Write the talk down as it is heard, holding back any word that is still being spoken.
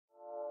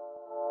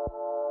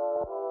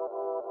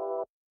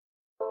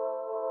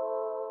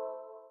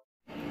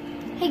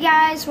Hey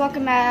guys,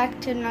 welcome back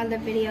to another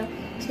video.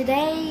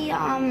 Today,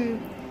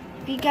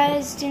 if you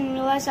guys didn't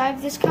realize, I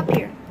have this cup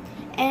here.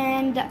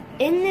 And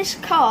in this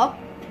cup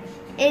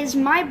is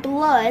my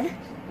blood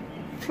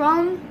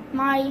from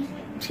my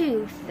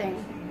tooth thing.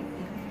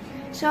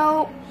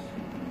 So,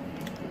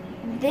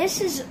 this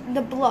is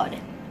the blood.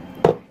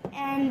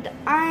 And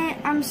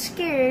I'm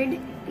scared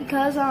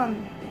because,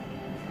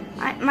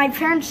 my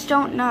parents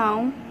don't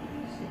know.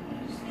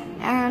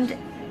 And,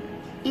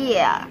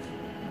 yeah,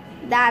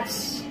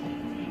 that's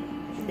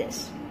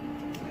this.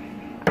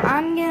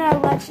 I'm gonna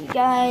let you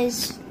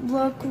guys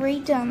look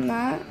right down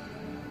that.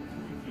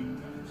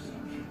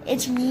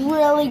 It's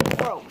really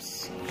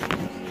gross.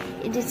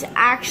 It is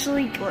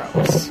actually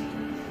gross.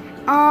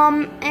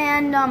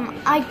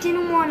 I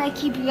didn't want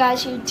to keep you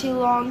guys here too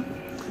long,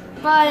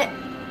 but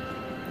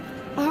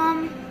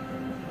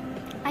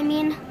I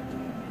mean,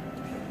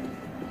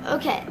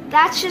 okay,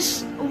 that's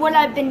just what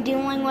I've been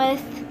dealing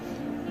with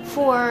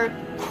for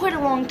quite a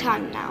long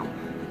time now.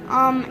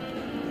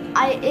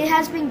 It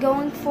has been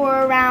going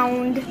for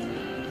around,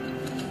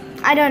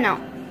 I don't know,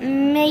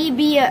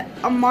 maybe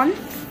a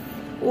month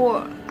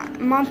or a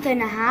month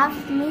and a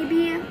half,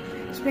 maybe.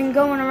 It's been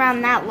going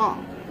around that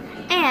long.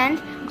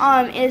 And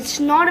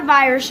it's not a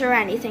virus or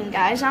anything,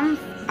 guys. I'm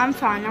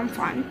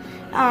fine.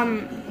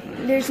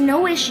 There's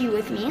no issue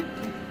with me.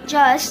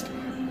 Just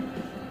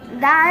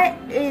that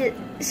is,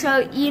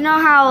 so you know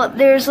how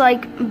there's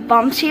like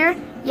bumps here?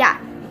 Yeah,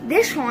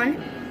 this one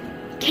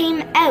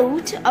came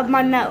out of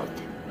my mouth.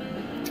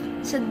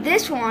 So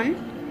this one,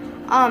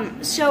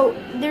 so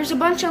there's a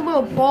bunch of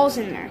little balls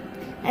in there,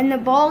 and the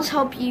balls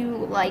help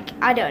you, like,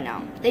 I don't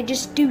know, they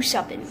just do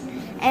something.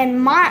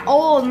 And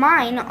all of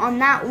mine on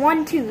that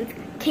one tooth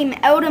came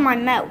out of my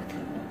mouth.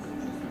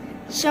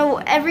 So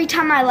every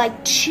time I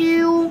like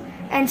chew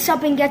and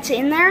something gets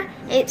in there,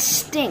 it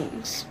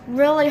stings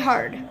really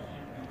hard.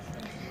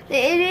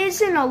 It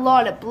isn't a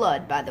lot of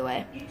blood, by the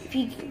way.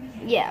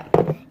 Yeah,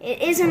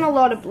 it isn't a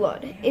lot of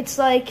blood. It's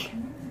like,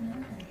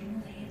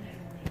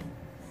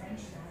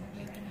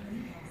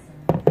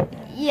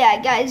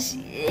 yeah, guys,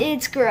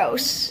 it's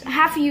gross.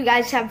 Half of you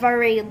guys have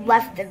already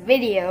left the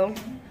video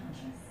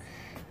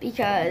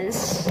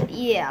because,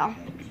 yeah.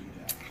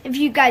 If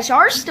you guys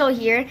are still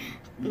here,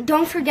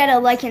 don't forget to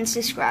like and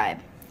subscribe.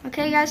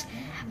 Okay, guys?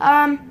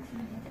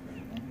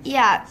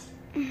 Yeah.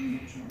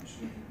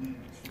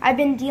 I've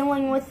been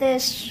dealing with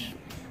this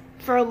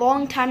for a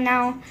long time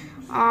now.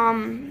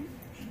 I've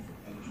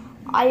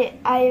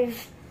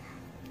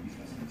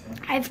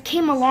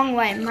came a long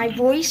way. My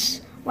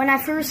voice, when I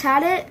first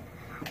had it,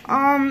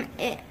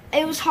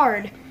 it was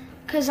hard,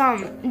 cause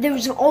there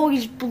was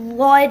always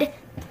blood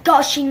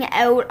gushing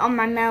out on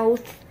my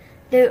mouth.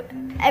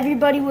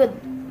 Everybody would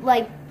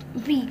like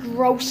be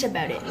gross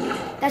about it.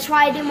 That's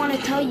why I didn't want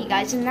to tell you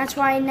guys, and that's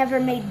why I never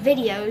made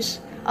videos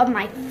of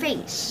my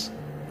face.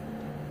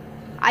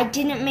 I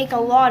didn't make a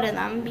lot of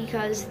them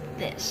because of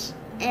this.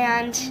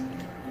 And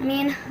I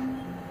mean,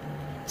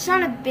 it's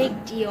not a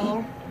big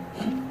deal.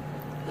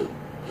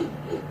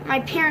 My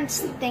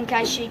parents think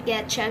I should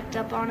get checked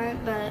up on it,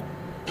 but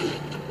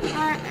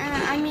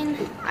I mean,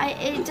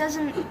 it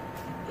doesn't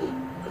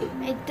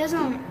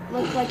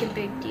look like a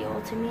big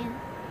deal to me.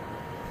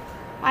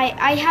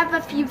 I have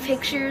a few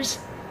pictures.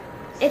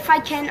 If I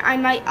can,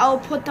 I'll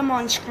put them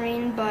on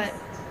screen, but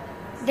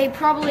they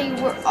probably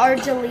are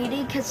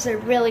deleted because they're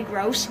really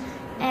gross.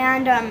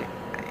 And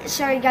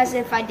sorry guys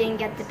if I didn't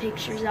get the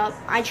pictures up.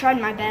 I tried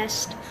my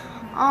best.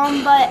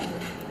 But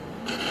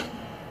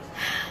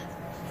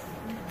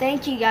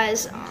thank you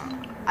guys.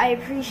 I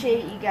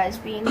appreciate you guys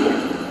being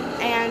here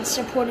and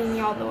supporting me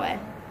all the way.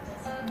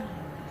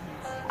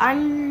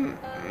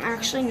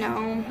 Actually,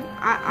 no.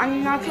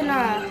 I'm not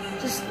gonna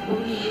just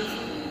leave.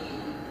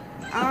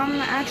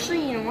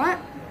 Actually, you know what?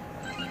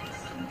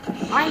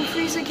 I'm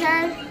Freezer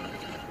Cat,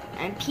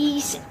 and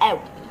peace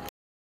out.